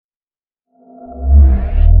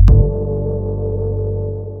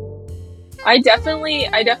I definitely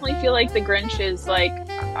feel like the Grinch is like,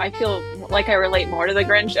 I feel like I relate more to the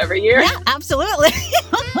Grinch every year. Yeah, absolutely.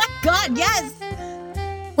 Oh my God, yes.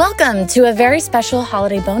 Welcome to a very special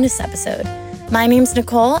holiday bonus episode. My name's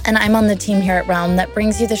Nicole, and I'm on the team here at Realm that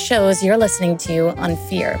brings you the shows you're listening to on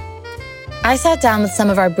Fear. I sat down with some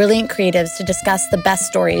of our brilliant creatives to discuss the best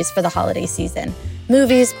stories for the holiday season.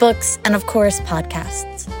 Movies, books, and of course,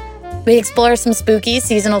 podcasts. We explore some spooky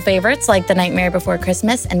seasonal favorites like The Nightmare Before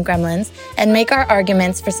Christmas and Gremlins, and make our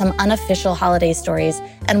arguments for some unofficial holiday stories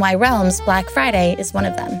and why Realm's Black Friday is one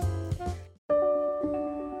of them.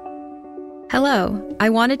 Hello, I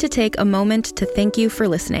wanted to take a moment to thank you for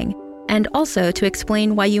listening, and also to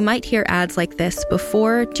explain why you might hear ads like this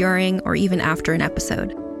before, during, or even after an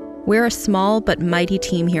episode. We're a small but mighty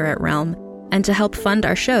team here at Realm, and to help fund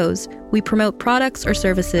our shows, we promote products or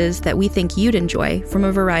services that we think you'd enjoy from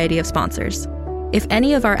a variety of sponsors. If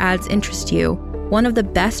any of our ads interest you, one of the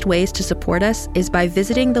best ways to support us is by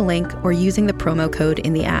visiting the link or using the promo code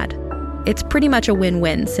in the ad. It's pretty much a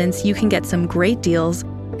win-win since you can get some great deals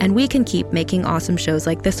and we can keep making awesome shows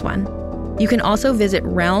like this one. You can also visit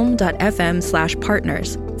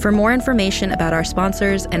realm.fm/partners for more information about our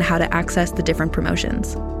sponsors and how to access the different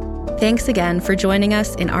promotions. Thanks again for joining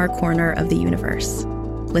us in our corner of the universe.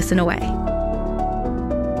 Listen away.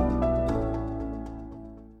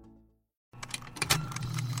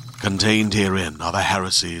 Contained herein are the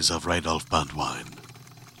heresies of Radolf Burntwine,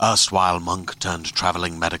 erstwhile monk turned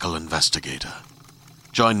traveling medical investigator.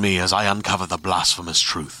 Join me as I uncover the blasphemous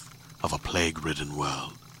truth of a plague-ridden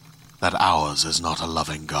world, that ours is not a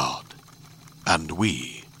loving God, and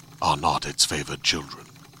we are not its favored children.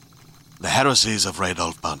 The Heresies of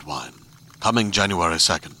Radolf Burntwine, coming January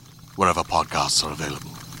 2nd, wherever podcasts are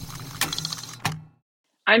available.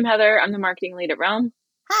 I'm Heather. I'm the marketing lead at Realm.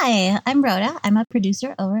 Hi, I'm Rhoda. I'm a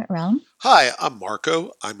producer over at Realm. Hi, I'm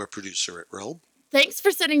Marco. I'm a producer at Realm. Thanks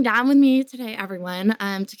for sitting down with me today, everyone.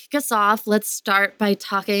 To kick us off, let's start by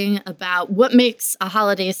talking about what makes a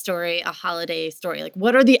holiday story a holiday story. Like,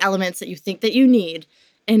 what are the elements that you think that you need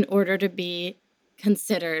in order to be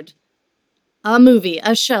considered a movie,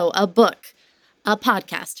 a show, a book, a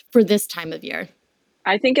podcast for this time of year?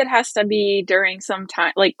 I think it has to be during some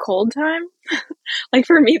time, like cold time. Like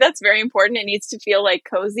for me, that's very important. It needs to feel like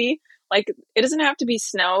cozy. Like it doesn't have to be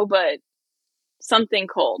snow, but something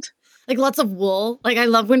cold. Like lots of wool. Like I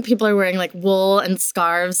love when people are wearing like wool and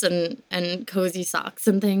scarves and cozy socks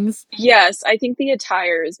and things. Yes, I think the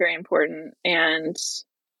attire is very important, and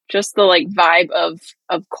just the like vibe of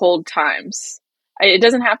cold times. It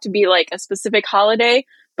doesn't have to be like a specific holiday,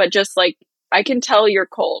 but just like I can tell you're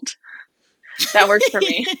cold. That works for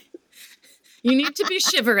me. You need to be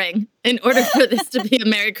shivering in order for this to be a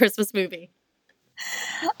Merry Christmas movie.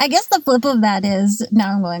 I guess the flip of that is,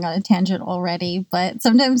 now I'm going on a tangent already, but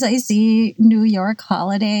sometimes I see New York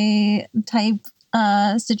holiday type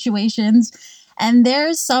situations, and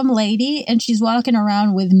there's some lady and she's walking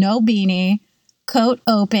around with no beanie, coat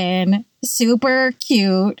open, super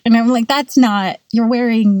cute. And I'm like, that's not, you're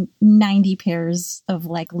wearing 90 pairs of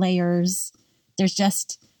like layers. There's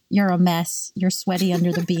just, you're a mess. You're sweaty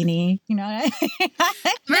under the beanie. You know what I mean?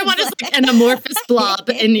 Everyone is like an amorphous blob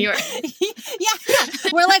in New York. Yeah.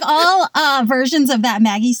 We're like all versions of that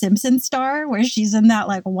Maggie Simpson star where she's in that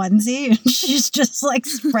like onesie and she's just like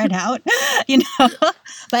spread out, you know? But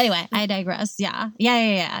anyway, I digress. Yeah.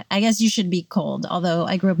 I guess you should be cold. Although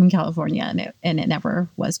I grew up in California and it never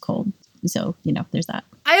was cold. So, you know, there's that.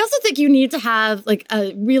 I also think you need to have like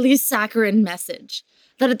a really saccharine message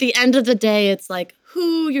that at the end of the day, it's like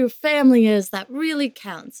who your family is that really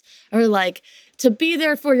counts, or like to be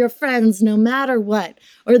there for your friends no matter what,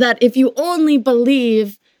 or that if you only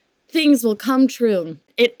believe, things will come true.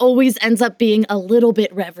 It always ends up being a little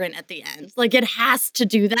bit reverent at the end. Like it has to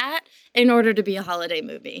do that in order to be a holiday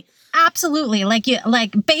movie. Absolutely. Like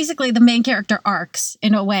basically the main character arcs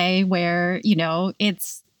in a way where, you know,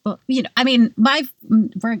 it's, you know, I mean, my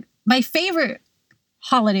favorite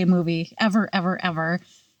holiday movie ever,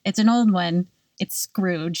 it's an old one. It's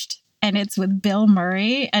Scrooged, and it's with Bill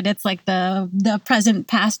Murray, and it's like the present,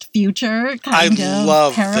 past, future kind of I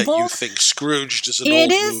love parable. that you think Scrooged is an old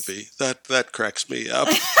movie. That cracks me up.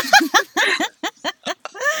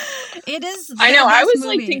 It is. I know. I was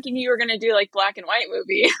movie. like thinking you were going to do like black and white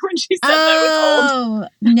movie when she said that was old.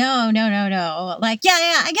 No. Like, yeah.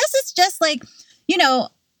 I guess it's just like,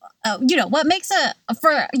 what makes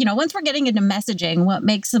once we're getting into messaging, what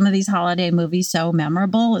makes some of these holiday movies so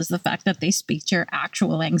memorable is the fact that they speak to your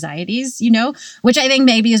actual anxieties, which I think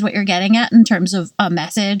maybe is what you're getting at in terms of a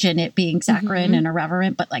message and it being saccharine and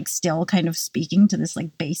irreverent, but like still kind of speaking to this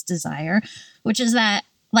like base desire, which is that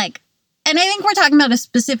like and I think we're talking about a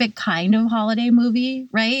specific kind of holiday movie,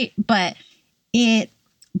 right? But it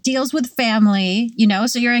deals with family,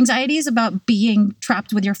 so your anxiety is about being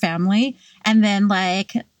trapped with your family, and then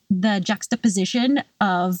like the juxtaposition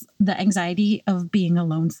of the anxiety of being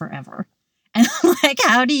alone forever. And like,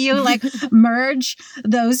 how do you like merge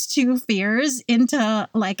those two fears into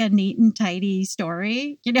like a neat and tidy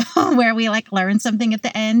story, where we like learn something at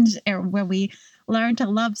the end, or where we learn to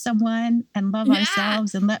love someone and love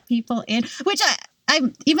ourselves and let people in, which I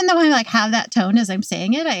even though I like have that tone as I'm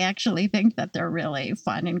saying it, I actually think that they're really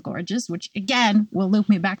fun and gorgeous, which again will loop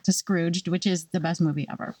me back to Scrooged, which is the best movie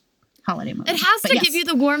ever. Holiday movie. It has to give you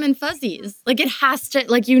the warm and fuzzies. Like it has to,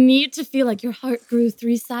 like you need to feel like your heart grew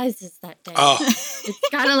 3 sizes that day. Oh. It's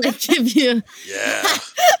gotta like give you. Yeah.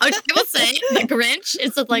 I will say the Grinch.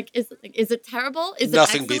 Is it terrible? Is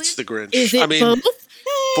Nothing it beats the Grinch. Is it both?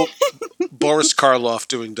 Boris Karloff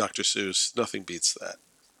doing Dr. Seuss. Nothing beats that.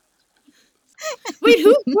 Wait,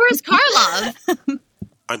 who's Boris Karloff?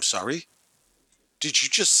 I'm sorry. Did you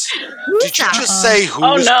just say who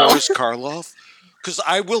was Boris Karloff? Because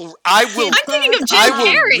I will. I'm thinking of Jim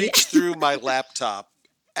Carrey. Reach through my laptop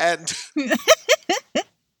and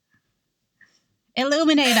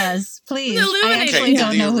illuminate us, please. I actually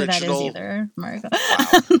don't know who that is either, Margo.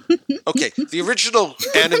 Wow. Okay, the original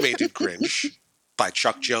animated Grinch by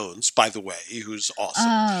Chuck Jones, by the way, who's awesome.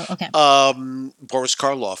 Oh, okay. Boris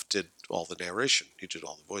Karloff did all the narration. He did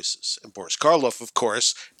all the voices, and Boris Karloff, of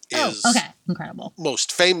course, is incredible.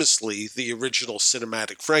 Most famously, the original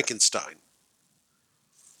cinematic Frankenstein.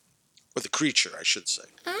 Or the creature, I should say.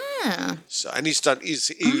 Ah. So, and he's had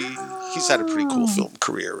a pretty cool film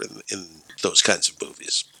career in those kinds of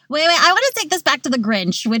movies. Wait, I want to take this back to the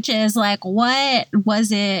Grinch, which is like, what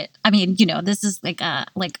was it? I mean, this is like a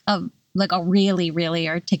really, really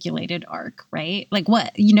articulated arc, right? Like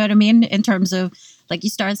what, you know what I mean? In terms of like, you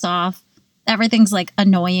starts off, everything's like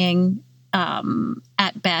annoying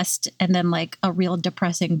at best, and then like a real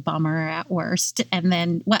depressing bummer at worst, and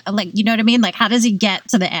then what, like, you know what I mean? Like, how does he get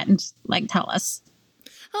to the end? Like, tell us.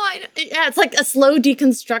 It's like a slow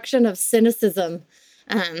deconstruction of cynicism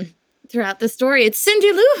throughout the story. It's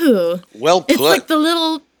Cindy Lou Who. Well put. It's like the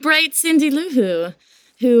little bright Cindy Lou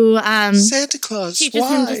who Santa Claus teaches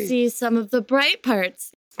him to see some of the bright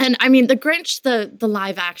parts. And I mean, the Grinch, the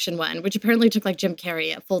live action one, which apparently took like Jim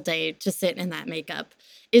Carrey a full day to sit in that makeup,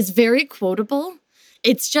 is very quotable.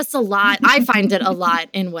 It's just a lot. I find it a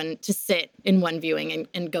lot to sit in one viewing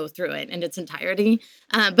and go through it in its entirety.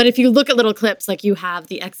 But if you look at little clips, like you have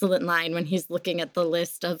the excellent line when he's looking at the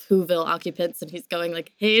list of Whoville occupants and he's going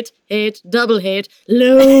like, hate, hate, double hate,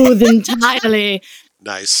 loathe entirely.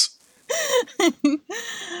 Nice.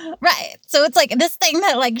 Right. So it's like this thing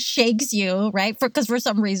that like shakes you, right? Because for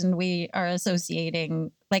some reason we are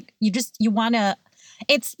associating, like, you want to,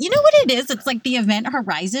 it's, you know what it is? It's like the event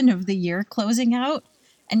horizon of the year closing out.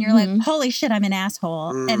 And you're like, holy shit, I'm an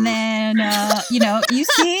asshole. And then, you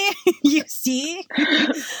see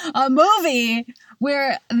a movie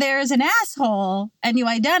where there's an asshole and you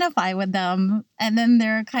identify with them. And then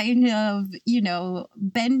they're kind of,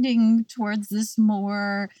 bending towards this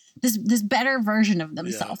this better version of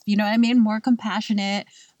themselves. Yeah. You know what I mean? More compassionate,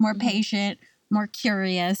 more patient, more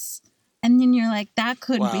curious. And then you're like, that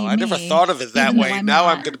could be me. I never thought of it that way. Now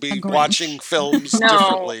I'm going to be watching films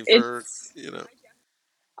differently for,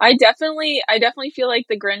 I definitely feel like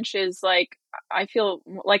the Grinch is like, I feel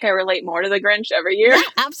like I relate more to the Grinch every year. Yeah,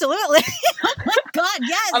 absolutely. Oh my God,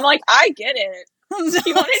 yes. I'm like, I get it.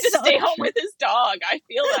 He wanted to stay home with his dog. I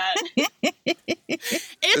feel that.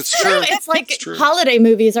 It's true. It's like holiday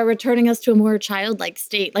movies are returning us to a more childlike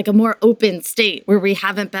state, like a more open state where we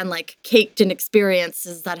haven't been like caked in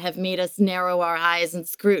experiences that have made us narrow our eyes and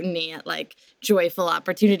scrutiny at like joyful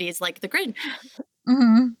opportunities like the Grinch.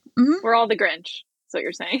 Mm-hmm. Mm-hmm. We're all the Grinch. That's what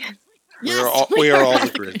you're saying. Yes, we are all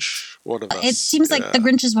the Grinch. One of us. It seems like the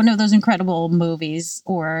Grinch is one of those incredible movies,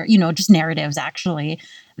 or just narratives actually,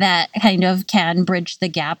 that kind of can bridge the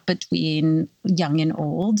gap between young and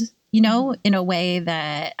old. In a way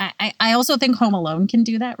that I also think Home Alone can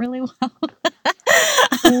do that really well.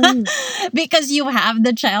 Because you have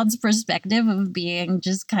the child's perspective of being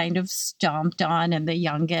just kind of stomped on and the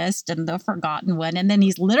youngest and the forgotten one. And then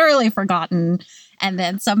he's literally forgotten and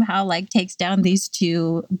then somehow like takes down these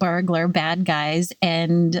two burglar bad guys.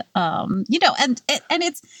 And, and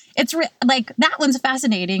it's like that one's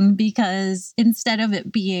fascinating because instead of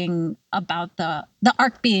it being about the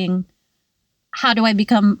arc being, how do I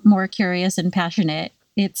become more curious and passionate?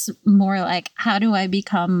 It's more like, how do I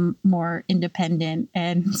become more independent?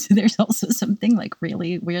 And there's also something like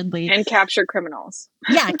really weirdly... And capture criminals.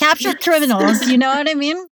 Yeah, capture criminals. You know what I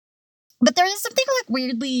mean? But there is something like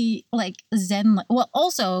weirdly like Zen. Well,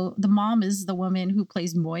 also the mom is the woman who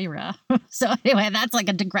plays Moira. So anyway, that's like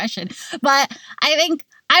a digression. But I think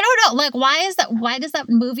I don't know. Like, why is that? Why does that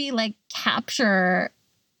movie like capture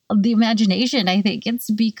the imagination? I think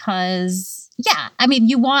it's because yeah. I mean,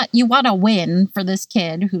 you want a win for this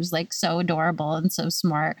kid who's like so adorable and so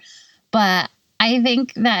smart. But I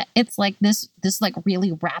think that it's like this like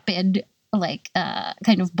really rapid like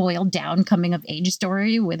kind of boiled down coming of age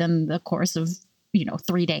story within the course of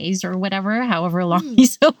 3 days or whatever, however long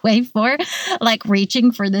he's away for, like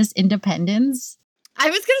reaching for this independence. I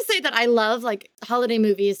was going to say that I love like holiday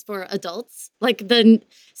movies for adults, like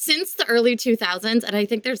since the early 2000s. And I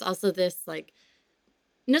think there's also this like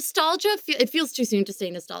nostalgia. It feels too soon to say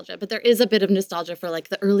nostalgia, but there is a bit of nostalgia for like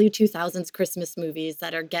the early 2000s Christmas movies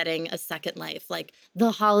that are getting a second life, like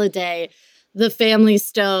The Holiday, The Family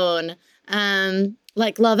Stone,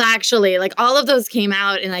 like Love Actually, like all of those came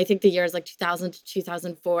out in I think the years like 2000 to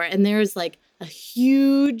 2004, and there's like a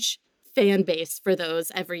huge fan base for those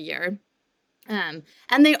every year. And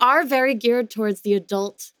they are very geared towards the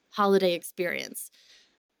adult holiday experience.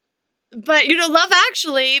 But, Love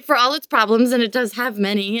Actually, for all its problems, and it does have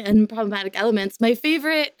many and problematic elements, my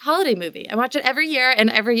favorite holiday movie. I watch it every year, and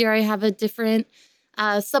every year I have a different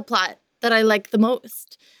subplot that I like the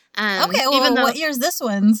most. Okay, well, even though what year's this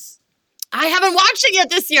one's? I haven't watched it yet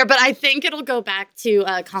this year, but I think it'll go back to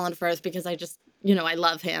Colin Firth because I just, I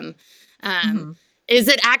love him. Is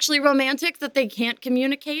it actually romantic that they can't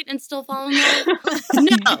communicate and still fall in love?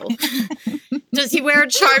 No. Does he wear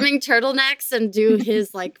charming turtlenecks and do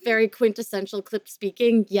his like very quintessential clip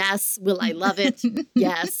speaking? Yes. Will I love it?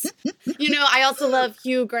 Yes. I also love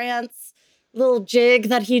Hugh Grant's little jig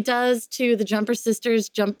that he does to the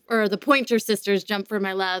the Pointer Sisters Jump for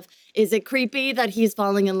My Love. Is it creepy that he's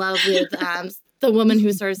falling in love with the woman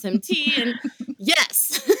who serves him tea? And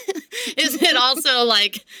yes. Is it also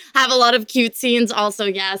like have a lot of cute scenes? Also,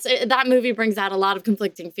 yes. That movie brings out a lot of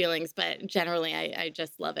conflicting feelings, but generally I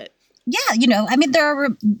just love it. Yeah, I mean,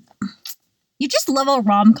 you just love a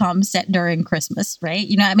rom-com set during Christmas, right?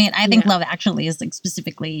 I think Love Actually is like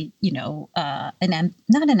specifically, not an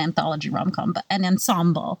anthology rom-com, but an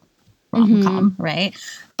ensemble rom-com, right?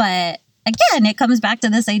 But again, it comes back to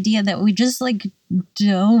this idea that we just like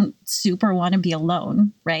don't super want to be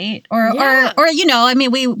alone, right? Or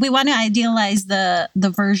we want to idealize the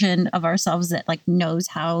version of ourselves that like knows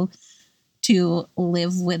how to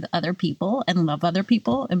live with other people and love other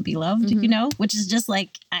people and be loved, which is just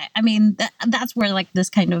like, that's where like this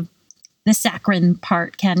kind of the saccharine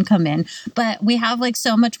part can come in. But we have like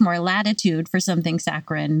so much more latitude for something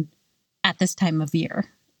saccharine at this time of year.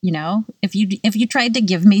 If you tried to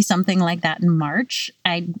give me something like that in March,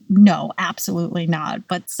 no, absolutely not.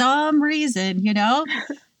 But some reason,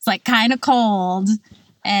 it's like kind of cold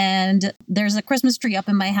and there's a Christmas tree up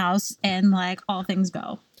in my house and like all things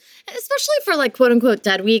go. Especially for like quote unquote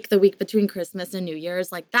dead week, the week between Christmas and New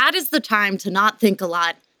Year's, like that is the time to not think a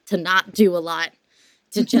lot, to not do a lot,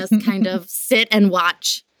 to just kind of sit and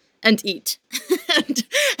watch and eat.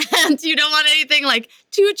 and you don't want anything like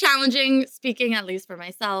too challenging, speaking at least for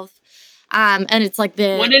myself. And it's like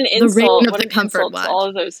what an insult! What an insult to all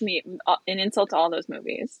of those an insult to all those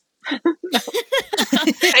movies.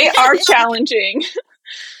 They are challenging.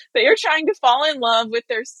 They are trying to fall in love with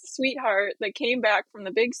their sweetheart that came back from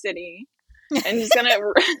the big city and is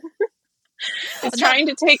trying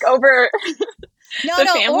to take over the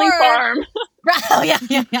family farm. Oh,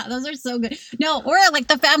 yeah. Those are so good. No, or like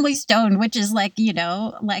the Family Stone, which is like,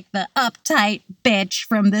 like the uptight bitch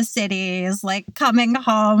from the city is like coming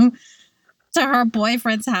home to her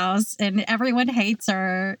boyfriend's house and everyone hates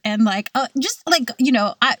her. And like, just like,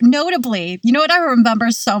 notably, what I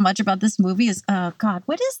remember so much about this movie is, God,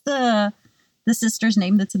 what is the sister's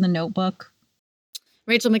name that's in the Notebook?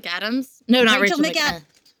 Rachel McAdams? No, not Rachel McAdams.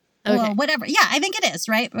 Okay. Well, whatever. Yeah, I think it is,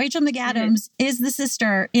 right? Rachel McAdams is the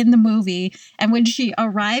sister in the movie. And when she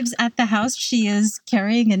arrives at the house, she is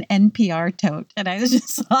carrying an NPR tote. And I was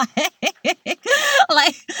just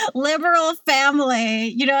like liberal family,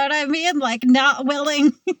 you know what I mean? Like not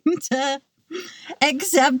willing to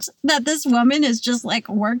accept that this woman has just like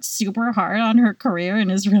worked super hard on her career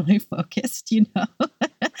and is really focused,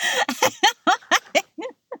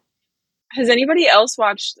 Has anybody else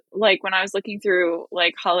watched, like, when I was looking through,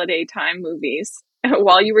 like, holiday time movies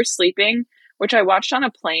while you were sleeping, which I watched on a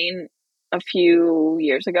plane a few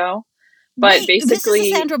years ago? But basically, this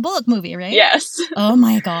is a Sandra Bullock movie, right? Yes. Oh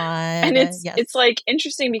my God. And it's like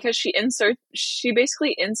interesting because she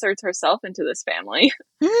basically inserts herself into this family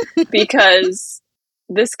because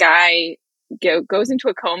this guy goes into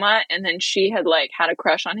a coma and then she had like had a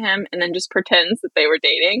crush on him and then just pretends that they were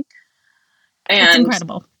dating. It's And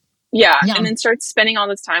incredible. yeah, Yeah. and then starts spending all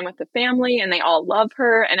this time with the family, and they all love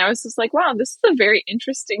her. And I was just like, wow, this is a very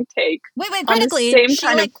interesting take Wait, on the critically, same she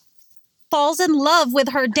kind of. like falls in love with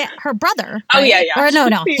her brother, Oh yeah, right? yeah. Or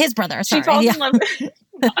no, his brother. She Sorry, falls yeah. in love.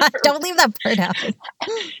 Not her. Don't leave that part out.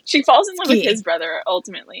 She falls in love with Key. his brother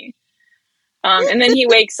ultimately. And then he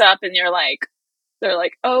wakes up, and they're like,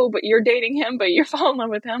 oh, but you're dating him, but you fall in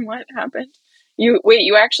love with him. What happened?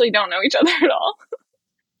 You actually don't know each other at all.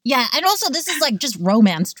 Yeah, and also this is like just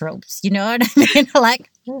romance tropes, you know what I mean? Like,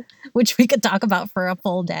 which we could talk about for a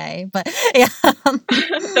full day, but yeah.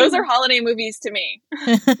 Those are holiday movies to me.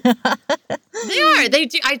 They are. They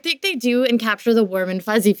do. I think they do and capture the warm and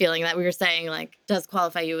fuzzy feeling that we were saying, like, does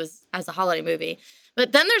qualify you as a holiday movie.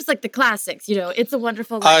 But then there's like the classics, you know, It's a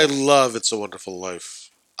Wonderful I Life. love It's a Wonderful Life.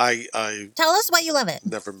 I Tell us why you love it.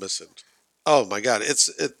 never miss it. Oh my God.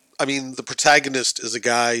 I mean, the protagonist is a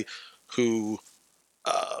guy who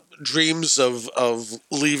dreams of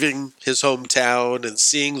leaving his hometown and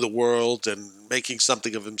seeing the world and making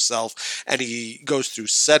something of himself. And he goes through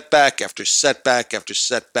setback after setback after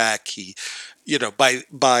setback. He, by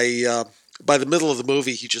the middle of the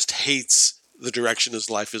movie, he just hates the direction his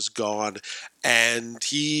life has gone, and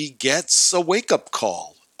he gets a wake up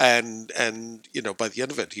call. And by the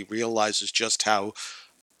end of it, he realizes just how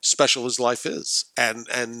special his life is, and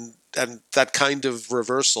that kind of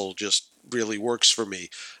reversal just really works for me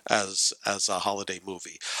as a holiday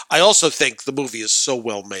movie. I also think the movie is so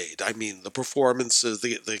well made. I mean, the performances,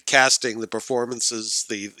 the casting, the performances,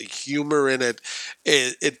 the humor in it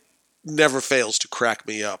never fails to crack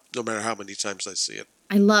me up, no matter how many times I see it.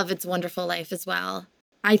 I love It's a Wonderful Life as well.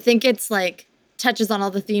 I think it's like touches on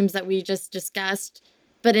all the themes that we just discussed,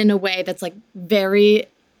 but in a way that's like very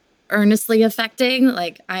earnestly affecting.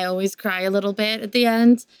 Like, I always cry a little bit at the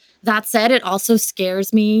end. That said, it also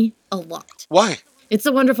scares me a lot. Why? It's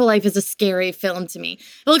a Wonderful Life is a scary film to me.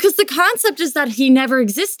 Well, because the concept is that he never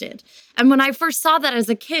existed. And when I first saw that as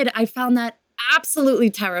a kid, I found that absolutely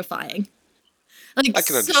terrifying. Like, I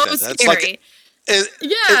can so understand that. scary.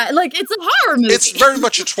 Like it's a horror movie. It's very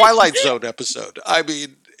much a Twilight Zone episode. I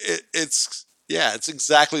mean, it's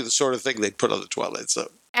exactly the sort of thing they'd put on the Twilight Zone.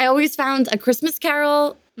 I always found A Christmas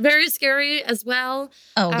Carol very scary as well.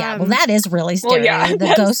 Oh yeah, well that is really scary. Well, yeah, the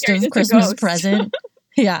that's ghost scary. of It's a Christmas ghost. present.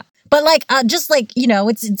 Yeah. But like just like,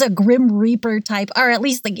 it's a Grim Reaper type, or at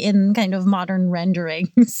least like in kind of modern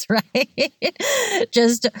renderings, right?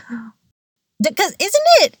 Just because isn't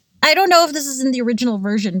it? I don't know if this is in the original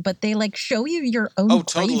version, but they like show you your own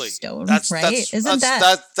gravestone, right?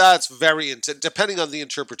 That's very depending on the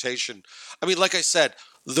interpretation. I mean, like I said,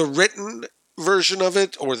 the written version of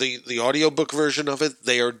it or the audiobook version of it,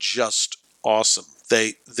 they are just awesome.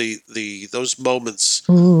 Those moments.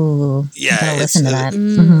 Ooh, yeah, gotta listen to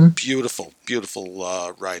that.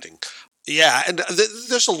 Beautiful writing. Yeah, and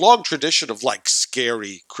there's a long tradition of like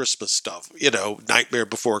scary Christmas stuff. Nightmare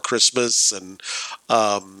Before Christmas and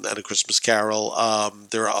A Christmas Carol.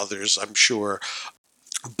 There are others, I'm sure,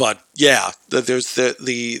 but yeah, there's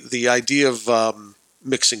the idea of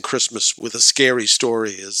mixing Christmas with a scary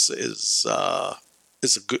story is a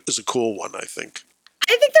cool one, I think.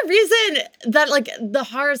 I think the reason that like the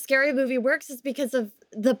horror scary movie works is because of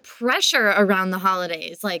the pressure around the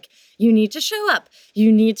holidays. Like, you need to show up.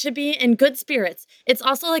 You need to be in good spirits. It's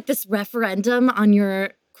also like this referendum on your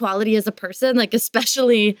quality as a person, like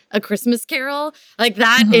especially A Christmas Carol. Like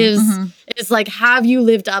that is like, have you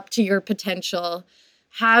lived up to your potential?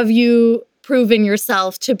 Have you proven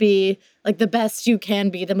yourself to be like the best you can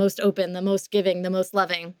be, the most open, the most giving, the most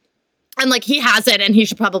loving? And like he has it, and he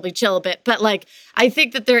should probably chill a bit. But like, I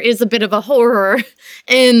think that there is a bit of a horror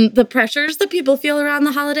in the pressures that people feel around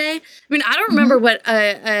the holiday. I mean, I don't remember what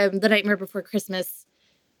The Nightmare Before Christmas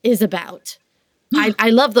is about. I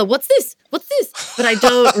love the what's this, but I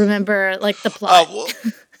don't remember like the plot.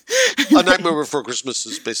 A Nightmare Before Christmas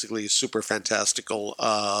is basically a super fantastical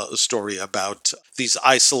story about these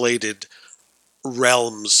isolated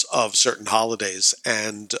realms of certain holidays,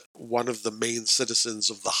 and one of the main citizens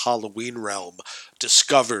of the Halloween realm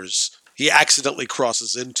he accidentally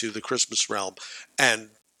crosses into the Christmas realm, and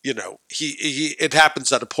he it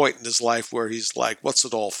happens at a point in his life where he's like, what's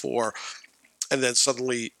it all for? And then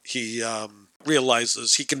suddenly he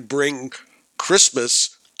realizes he can bring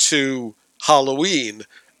Christmas to Halloween,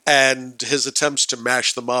 and his attempts to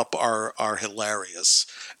mash them up are hilarious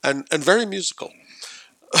and very musical.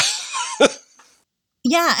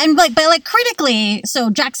 Yeah, and but critically, so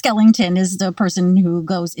Jack Skellington is the person who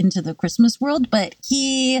goes into the Christmas world, but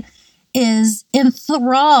he is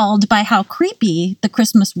enthralled by how creepy the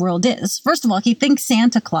Christmas world is. First of all, he thinks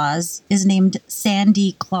Santa Claus is named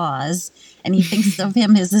Sandy Claus, And he thinks of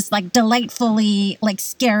him as this like delightfully like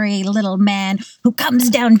scary little man who comes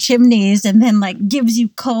down chimneys and then like gives you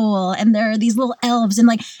coal. And there are these little elves and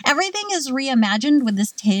like everything is reimagined with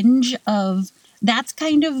this tinge of that's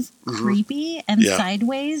kind of creepy and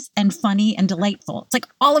sideways and funny and delightful. It's like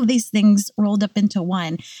all of these things rolled up into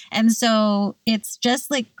one. And so it's just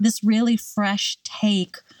like this really fresh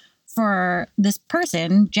take for this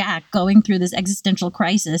person, Jack, going through this existential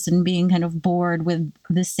crisis and being kind of bored with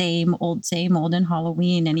the same old in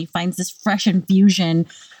Halloween. And he finds this fresh infusion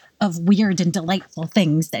of weird and delightful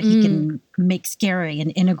things that he can make scary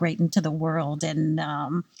and integrate into the world. And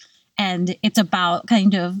it's about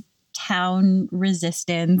kind of town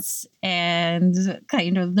resistance and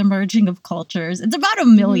kind of the merging of cultures. It's about a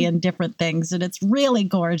million different things, and it's really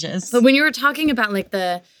gorgeous. But when you were talking about like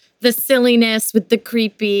the silliness with the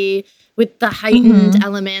creepy, with the heightened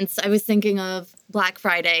elements, I was thinking of Black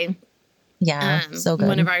Friday. Yeah, so good.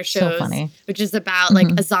 One of our shows, so funny. Which is about like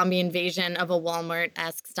a zombie invasion of a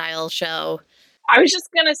Walmart-esque style show. I was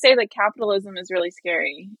just going to say that capitalism is really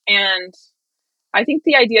scary. And I think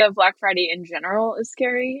the idea of Black Friday in general is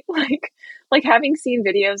scary. Like having seen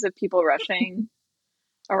videos of people rushing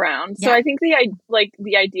around. So I think the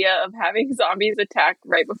idea of having zombies attack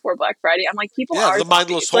right before Black Friday, I'm like, people are the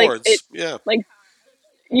mindless zombies. hordes. It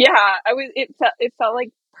felt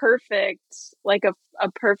like perfect, like a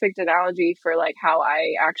perfect analogy for like how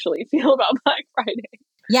I actually feel about Black Friday.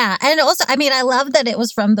 Yeah. And also, I mean, I love that it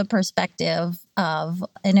was from the perspective of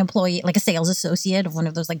an employee, like a sales associate of one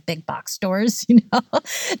of those like big box stores, you know,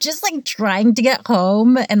 just like trying to get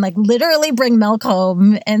home and like literally bring milk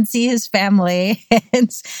home and see his family. And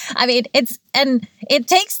I mean, it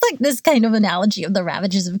takes like this kind of analogy of the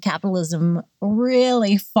ravages of capitalism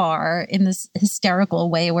really far in this hysterical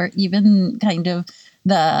way where even kind of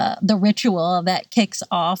the ritual that kicks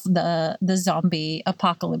off the zombie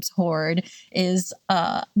apocalypse horde is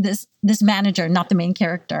this manager, not the main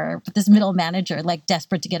character, but this middle manager, like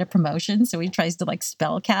desperate to get a promotion. So he tries to like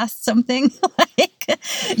spell cast something like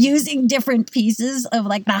using different pieces of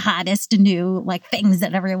like the hottest new like things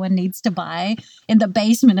that everyone needs to buy in the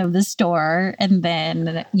basement of the store. And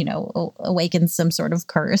then, you know, awakens some sort of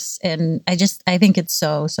curse. And I think it's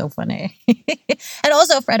so funny. And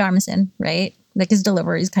also Fred Armisen, right? Like his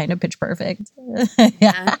delivery is kind of pitch perfect.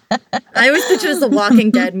 Yeah. I always picture it as The Walking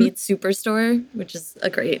Dead meets Superstore, which is a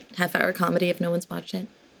great half-hour comedy if no one's watched it.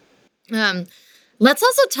 Let's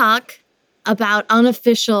also talk about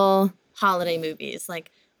unofficial holiday movies. Like,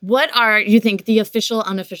 what are, you think, the official,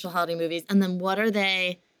 unofficial holiday movies? And then what are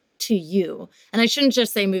they to you? And I shouldn't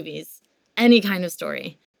just say movies, any kind of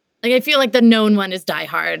story. Like, I feel like the known one is Die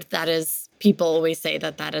Hard. That is, people always say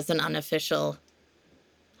that is an unofficial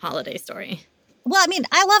holiday story. Well, I mean,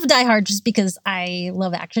 I love Die Hard just because I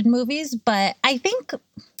love action movies, but I think,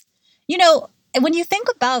 you know, when you think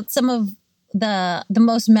about some of the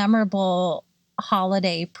most memorable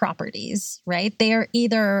holiday properties, right? They are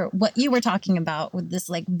either what you were talking about with this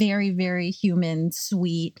like very, very human,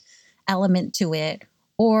 sweet element to it,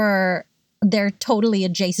 or they're totally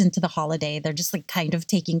adjacent to the holiday. They're just like kind of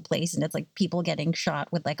taking place and it's like people getting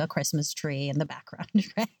shot with like a Christmas tree in the background,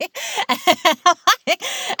 right?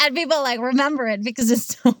 And people like remember it because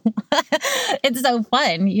it's so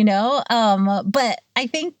fun, you know? But I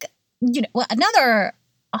think, you know, another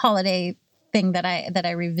holiday thing that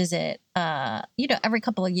I revisit, you know, every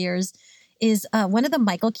couple of years is one of the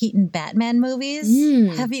Michael Keaton Batman movies.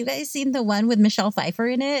 Have you guys seen the one with Michelle Pfeiffer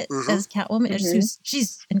in it as Catwoman?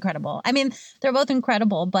 She's incredible. I mean, they're both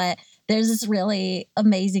incredible, but there's this really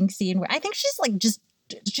amazing scene where I think she's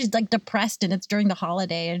like depressed and it's during the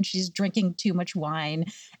holiday and she's drinking too much wine.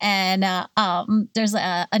 And there's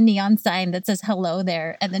a neon sign that says hello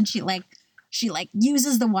there. And then she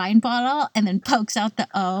uses the wine bottle and then pokes out the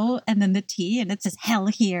O and then the T and it says hell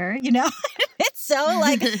here, you know? It's so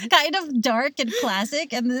like kind of dark and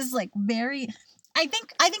classic. And this is like very, I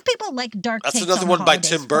think people like dark. That's another one by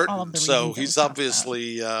Tim Burton. So he's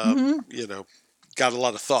obviously, you know, got a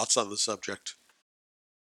lot of thoughts on the subject.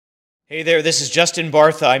 Hey there, this is Justin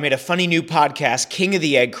Bartha. I made a funny new podcast, King of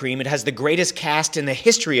the Egg Cream. It has the greatest cast in the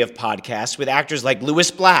history of podcasts with actors like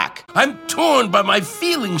Louis Black. I'm torn by my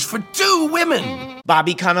feelings for two women.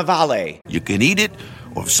 Bobby Cannavale. You can eat it,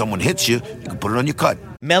 or if someone hits you, you can put it on your cut.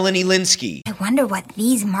 Melanie Linsky. I wonder what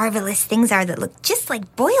these marvelous things are that look just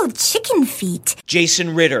like boiled chicken feet.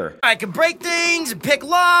 Jason Ritter. I can break things and pick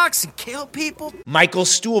locks and kill people. Michael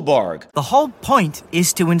Stuhlbarg. The whole point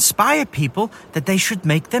is to inspire people that they should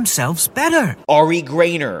make themselves better. Ari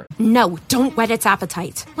Grainer. No, don't whet its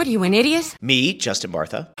appetite. What are you, an idiot? Me, Justin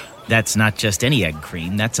Bartha. That's not just any egg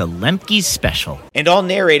cream, that's a Lemke's special. And all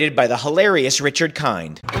narrated by the hilarious Richard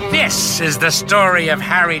Kind. This is the story of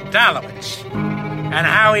Harry Dalowitz and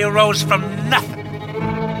how he rose from nothing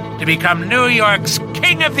to become New York's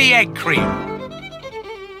King of the Egg Cream.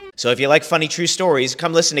 So if you like funny true stories,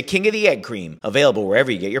 come listen to King of the Egg Cream, available wherever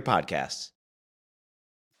you get your podcasts.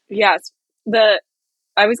 Yes.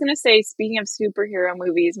 I was going to say, speaking of superhero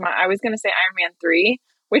movies, I was going to say Iron Man 3,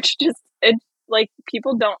 which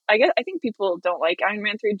people don't, I think people don't like Iron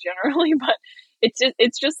Man 3 generally, but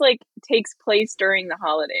it's just like takes place during the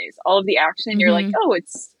holidays. All of the action, you're like, oh,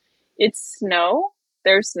 it's snow.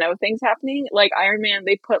 There's snow things happening. Like Iron Man,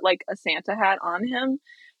 they put like a Santa hat on him,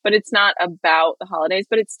 but it's not about the holidays,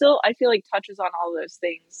 but it's still, I feel like touches on all those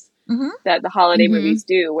things that the holiday movies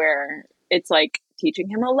do, where it's like teaching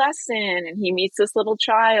him a lesson and he meets this little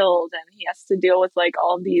child and he has to deal with like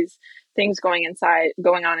all of these things going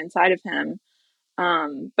on inside of him.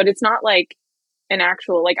 But it's not like an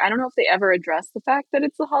actual, like, I don't know if they ever address the fact that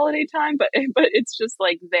it's the holiday time, but it's just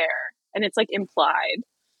like there and it's like implied.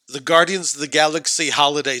 The Guardians of the Galaxy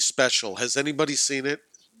Holiday Special. Has anybody seen it?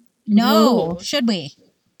 No. Should we?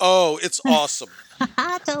 Oh, it's awesome.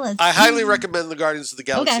 Tell us. I highly recommend the Guardians of the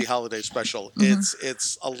Galaxy Holiday Special.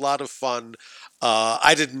 It's a lot of fun.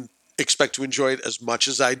 I didn't expect to enjoy it as much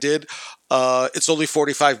as I did. It's only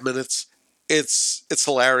 45 minutes. It's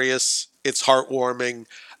hilarious. It's heartwarming.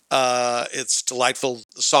 It's delightful.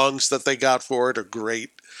 The songs that they got for it are great.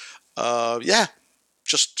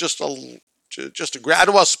 Just a great. I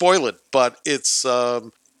don't want to spoil it, but it's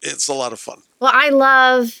a lot of fun. Well, I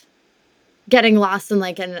love getting lost in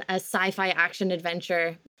like a sci-fi action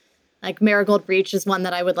adventure. Like Marigold Breach is one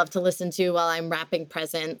that I would love to listen to while I'm wrapping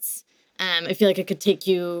presents. I feel like it could take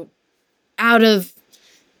you out of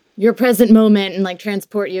your present moment and like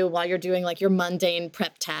transport you while you're doing like your mundane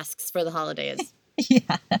prep tasks for the holidays.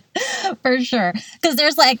 Yeah, for sure. Because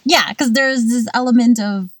there's this element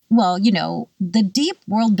of, well, you know, the deep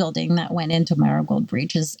world building that went into Marigold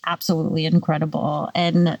Breach is absolutely incredible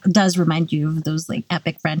and does remind you of those like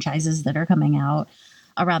epic franchises that are coming out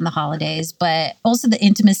around the holidays, but also the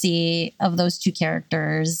intimacy of those two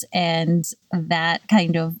characters and that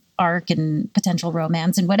kind of arc and potential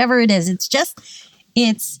romance and whatever it is.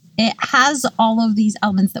 It has all of these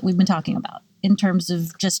elements that we've been talking about in terms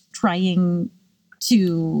of just trying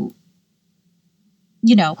to,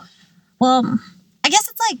 you know, well, I guess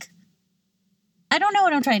it's like, I don't know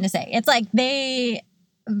what I'm trying to say. It's like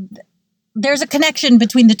there's a connection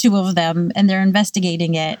between the two of them and they're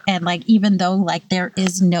investigating it. And like, even though like there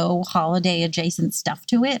is no holiday adjacent stuff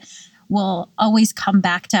to it, we'll always come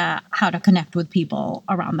back to how to connect with people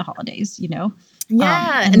around the holidays, you know?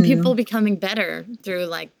 Yeah. And people becoming better through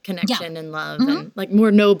like connection and love and like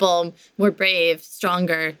more noble, more brave,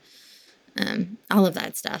 stronger, all of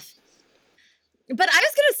that stuff. But I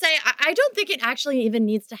was going to say, I don't think it actually even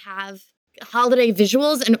needs to have holiday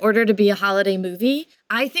visuals in order to be a holiday movie.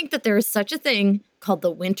 I think that there is such a thing called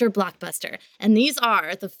the winter blockbuster. And these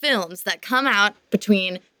are the films that come out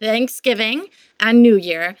between Thanksgiving and New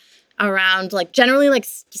Year around like generally like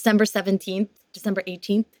December 17th, December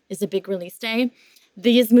 18th is a big release day.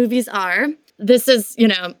 These movies this is, you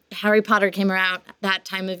know, Harry Potter came out that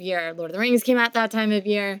time of year. Lord of the Rings came out that time of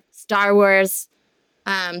year. Star Wars,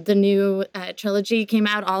 the new trilogy came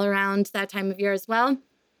out all around that time of year as well.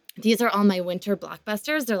 These are all my winter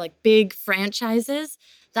blockbusters. They're like big franchises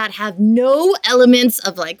that have no elements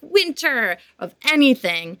of like winter, of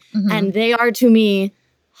anything. And they are to me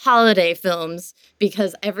holiday films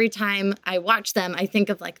because every time I watch them, I think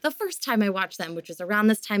of like the first time I watched them, which was around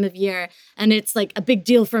this time of year. And it's like a big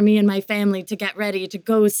deal for me and my family to get ready to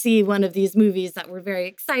go see one of these movies that we're very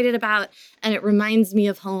excited about. And it reminds me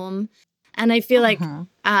of home. And I feel like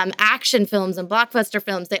action films and blockbuster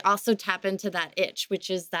films, they also tap into that itch, which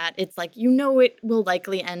is that it's like, you know, it will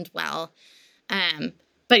likely end well.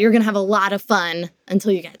 But you're going to have a lot of fun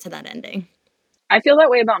until you get to that ending. I feel that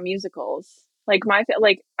way about musicals. Like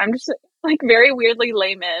I'm just like very weirdly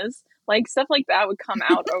Les Mis. Like stuff like that would come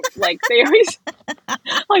out. Like they always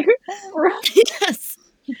like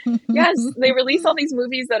yes, they release all these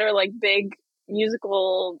movies that are like big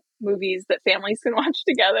musical movies that families can watch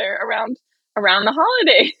together around the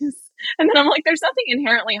holidays. And then I'm like, there's nothing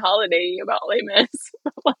inherently holiday about Les Mis.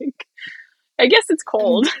 Like, I guess it's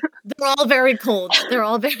cold. They're all very cold. They're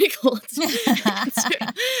all very cold.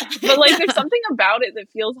 But like, there's something about it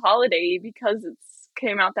that feels holiday because it's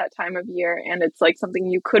came out that time of year and it's like something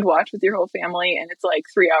you could watch with your whole family and it's like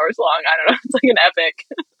 3 hours long. I don't know. It's like an epic.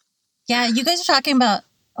 Yeah, you guys are talking about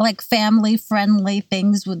like family friendly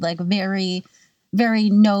things with like very, very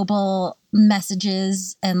noble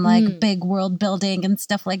messages and like big world building and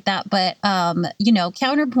stuff like that. But,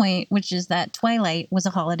 Counterpoint, which is that Twilight was a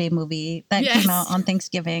holiday movie that came out on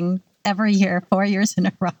Thanksgiving every year, 4 years in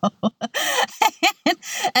a row.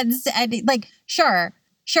 and like, sure,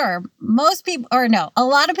 most people, or no, a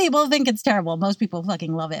lot of people think it's terrible. Most people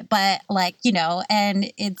fucking love it. But like,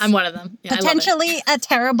 and it's I'm one of them. Yeah, potentially a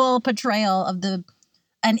terrible portrayal of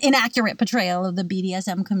an inaccurate portrayal of the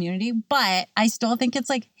BDSM community, but I still think it's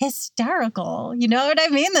like hysterical. You know what I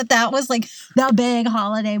mean? That was like the big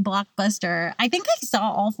holiday blockbuster. I think I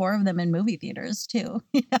saw all 4 of them in movie theaters too.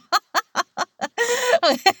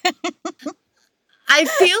 I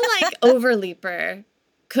feel like Overleaper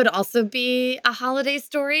could also be a holiday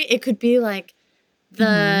story. It could be like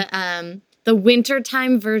the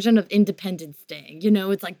wintertime version of Independence Day.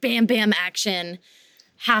 It's like bam, bam, action,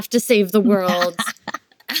 have to save the world.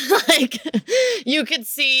 Like, you could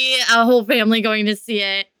see a whole family going to see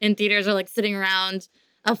it in theaters or like sitting around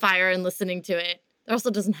a fire and listening to it. There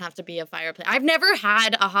also doesn't have to be a fireplace. I've never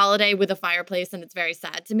had a holiday with a fireplace, and it's very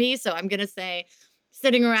sad to me. So I'm going to say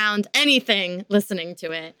sitting around anything, listening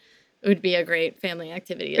to it would be a great family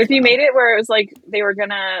activity. If you made it where it was like they were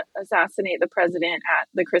going to assassinate the president at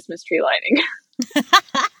the Christmas tree lighting.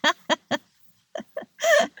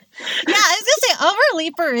 Yeah, I was gonna say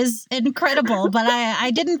Overleaper is incredible, but I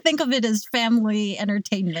didn't think of it as family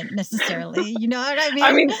entertainment necessarily. You know what I mean?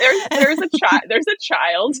 I mean, there's a child. There's a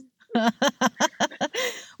child.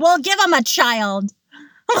 Well, give him a child.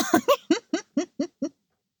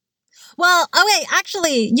 Well, okay,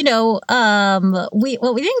 actually, what we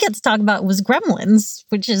didn't get to talk about was Gremlins,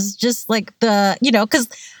 which is just like because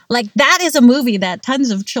like that is a movie that tons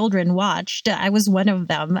of children watched. I was one of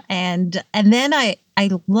them, and then I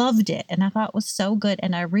loved it, and I thought it was so good,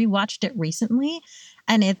 and I rewatched it recently,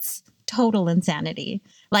 and it's total insanity.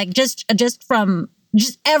 Like just from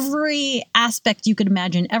just every aspect you could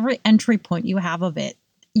imagine, every entry point you have of it,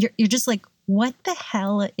 you're just like, what the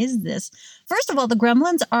hell is this? First of all, the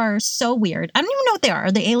gremlins are so weird. I don't even know what they are.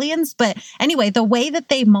 Are they aliens? But anyway, the way that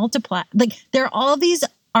they multiply, like there are all these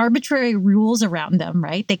arbitrary rules around them,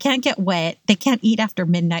 right? They can't get wet. They can't eat after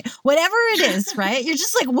midnight. Whatever it is, right? You're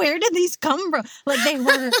just like, where did these come from? Like they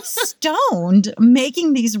were stoned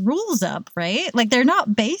making these rules up, right? Like they're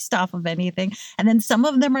not based off of anything. And then some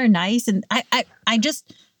of them are nice. And I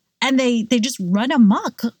just, and they just run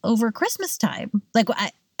amok over Christmas time. Like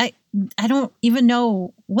I don't even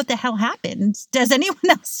know what the hell happened. Does anyone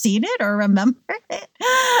else seen it or remember it?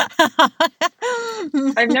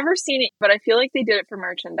 I've never seen it, but I feel like they did it for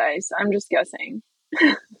merchandise. I'm just guessing.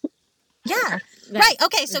 Yeah. Right.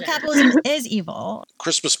 Okay. So capitalism is evil.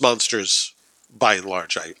 Christmas monsters, by and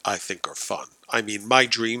large, I think are fun. I mean, my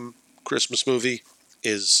dream Christmas movie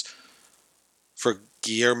is for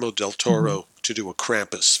Guillermo del Toro to do a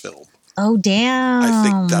Krampus film. Oh, damn. I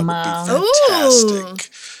think that would be fantastic.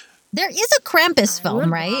 There is a Krampus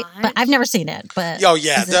film, right? But I've never seen it. But oh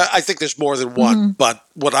yeah, I think there's more than one. But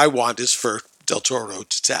what I want is for Del Toro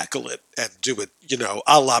to tackle it and do it,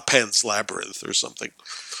 a la Pan's Labyrinth or something.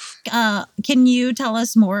 Can you tell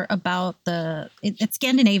us more about it's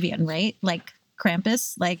Scandinavian, right? Like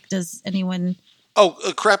Krampus. Like, does anyone? Oh,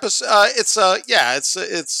 Krampus. It's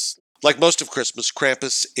like most of Christmas.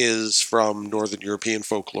 Krampus is from Northern European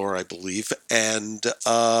folklore, I believe, and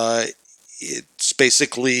it's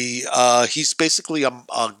basically he's basically a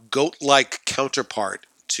goat-like counterpart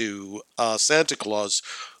to Santa Claus,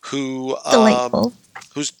 who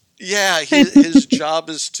who's his job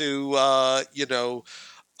is to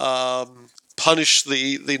punish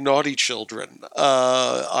the naughty children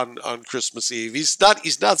on Christmas Eve. He's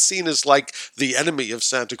not seen as like the enemy of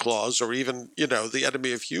Santa Claus or even the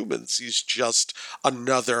enemy of humans. He's just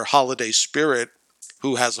another holiday spirit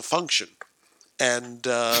who has a function. And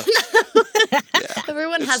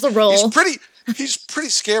everyone has a role. He's pretty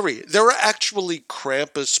scary. There are actually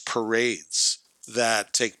Krampus parades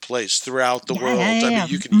that take place throughout the world. I mean,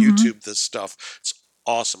 you can YouTube this stuff. It's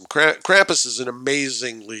awesome. Krampus is an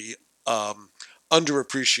amazingly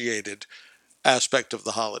underappreciated aspect of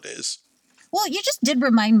the holidays. Well, you just did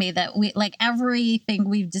remind me that we like everything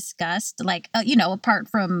we've discussed, like, apart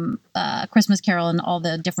from Christmas Carol and all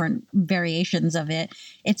the different variations of it,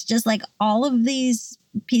 it's just like all of these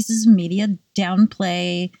pieces of media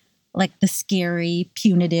downplay like the scary,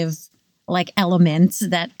 punitive like elements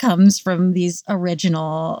that comes from these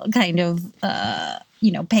original kind of,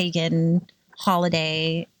 pagan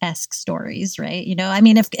holiday-esque stories, right? I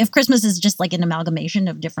mean, if Christmas is just like an amalgamation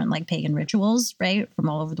of different like pagan rituals, right, from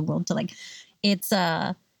all over the world to like, it's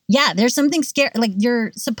there's something scary. Like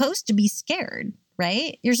you're supposed to be scared,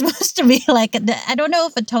 right? You're supposed to be like, I don't know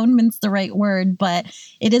if atonement's the right word, but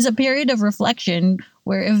it is a period of reflection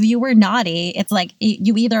where if you were naughty, it's like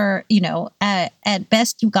you either, at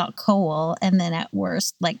best you got coal, and then at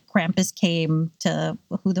worst, like Krampus came to,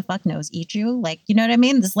 who the fuck knows, eat you. Like, you know what I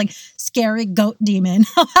mean? This like scary goat demon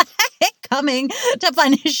coming to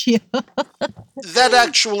punish you. That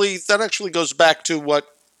actually goes back to what,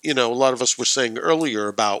 a lot of us were saying earlier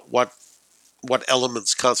about what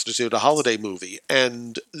elements constitute a holiday movie.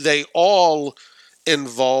 And they all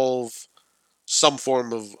involve some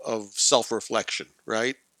form of self-reflection,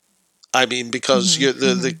 right? I mean, because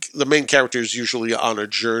the main character is usually on a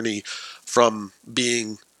journey from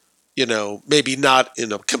being, maybe not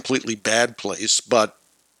in a completely bad place, but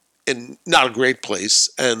in not a great place,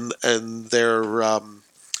 and they're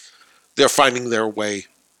finding their way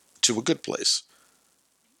to a good place.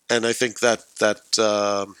 And I think that's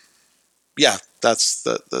an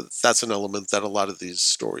element that a lot of these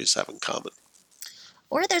stories have in common.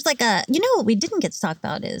 Or there's like what we didn't get to talk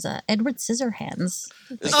about is Edward Scissorhands.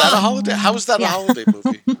 Is that a holiday? How is that a holiday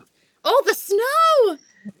movie? Oh, the snow!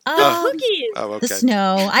 The cookies! Oh, okay. The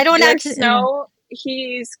snow. I don't There's actually... snow.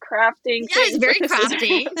 He's crafting. Yeah, he's very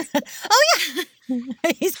crafty. Oh,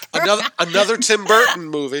 yeah. He's another Tim Burton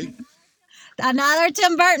movie. Another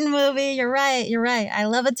Tim Burton movie. You're right. I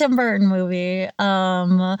love a Tim Burton movie.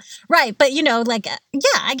 Right. But,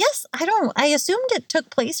 I guess I assumed it took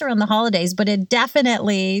place around the holidays, but it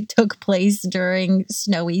definitely took place during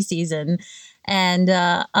snowy season. And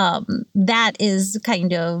that is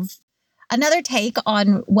kind of another take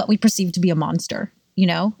on what we perceive to be a monster,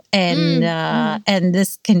 and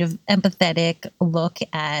this kind of empathetic look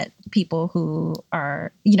at people who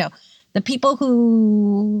are, the people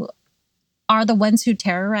who are the ones who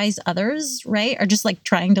terrorize others, right? Are just like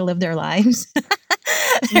trying to live their lives.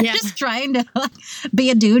 They're just trying to be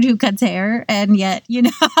a dude who cuts hair, and yet,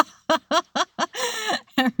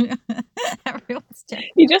 everyone's dead.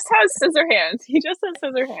 He just has scissor hands.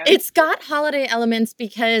 It's got holiday elements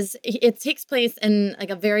because it takes place in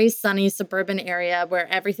like a very sunny suburban area where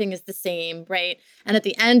everything is the same, right? And at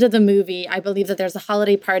the end of the movie, I believe that there's a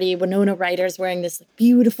holiday party. Winona Ryder's wearing this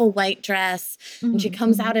beautiful white dress, and she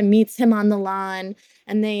comes out and meets him on the lawn,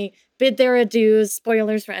 and they bid their adieus.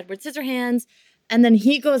 Spoilers for Edward Scissorhands. And then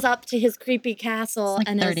he goes up to his creepy castle, like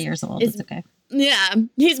and 30 years old. It's okay. Yeah,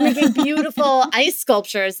 he's making beautiful ice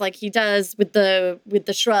sculptures like he does with the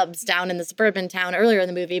shrubs down in the suburban town earlier in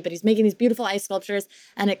the movie. But he's making these beautiful ice sculptures,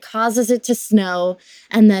 and it causes it to snow.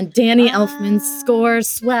 And then Danny Elfman's score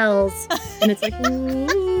swells, and it's like,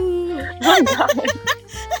 ooh. Oh God.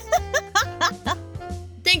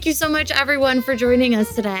 Thank you so much, everyone, for joining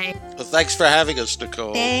us today. Well, thanks for having us,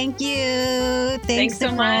 Nicole. Thank you. Thanks so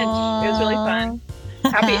much. It was really fun.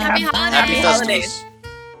 Happy holidays. holidays.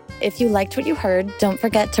 If you liked what you heard, don't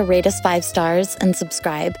forget to rate us 5 stars and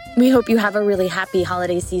subscribe. We hope you have a really happy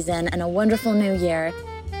holiday season and a wonderful new year.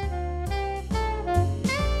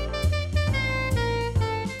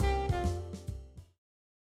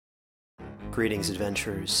 Greetings,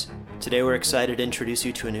 adventurers. Today we're excited to introduce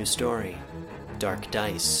you to a new story, Dark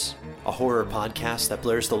Dice, a horror podcast that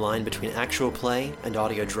blurs the line between actual play and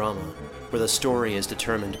audio drama, where the story is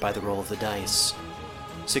determined by the roll of the dice.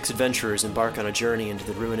 6 adventurers embark on a journey into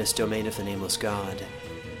the ruinous domain of the Nameless God.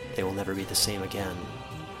 They will never be the same again.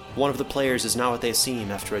 One of the players is not what they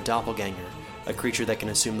seem after a doppelganger, a creature that can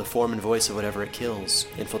assume the form and voice of whatever it kills,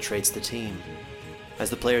 infiltrates the team. As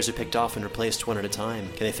the players are picked off and replaced one at a time,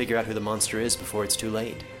 can they figure out who the monster is before it's too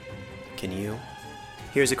late? Can you?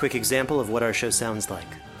 Here's a quick example of what our show sounds like.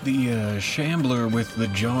 The shambler with the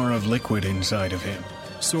jar of liquid inside of him.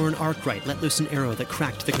 Soren Arkwright let loose an arrow that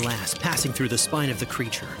cracked the glass, passing through the spine of the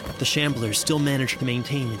creature. The shambler still managed to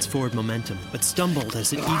maintain its forward momentum, but stumbled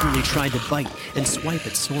as it eagerly tried to bite and swipe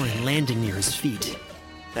at Soren, landing near his feet.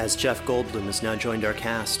 As Jeff Goldblum has now joined our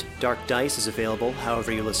cast, Dark Dice is available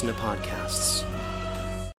however you listen to podcasts.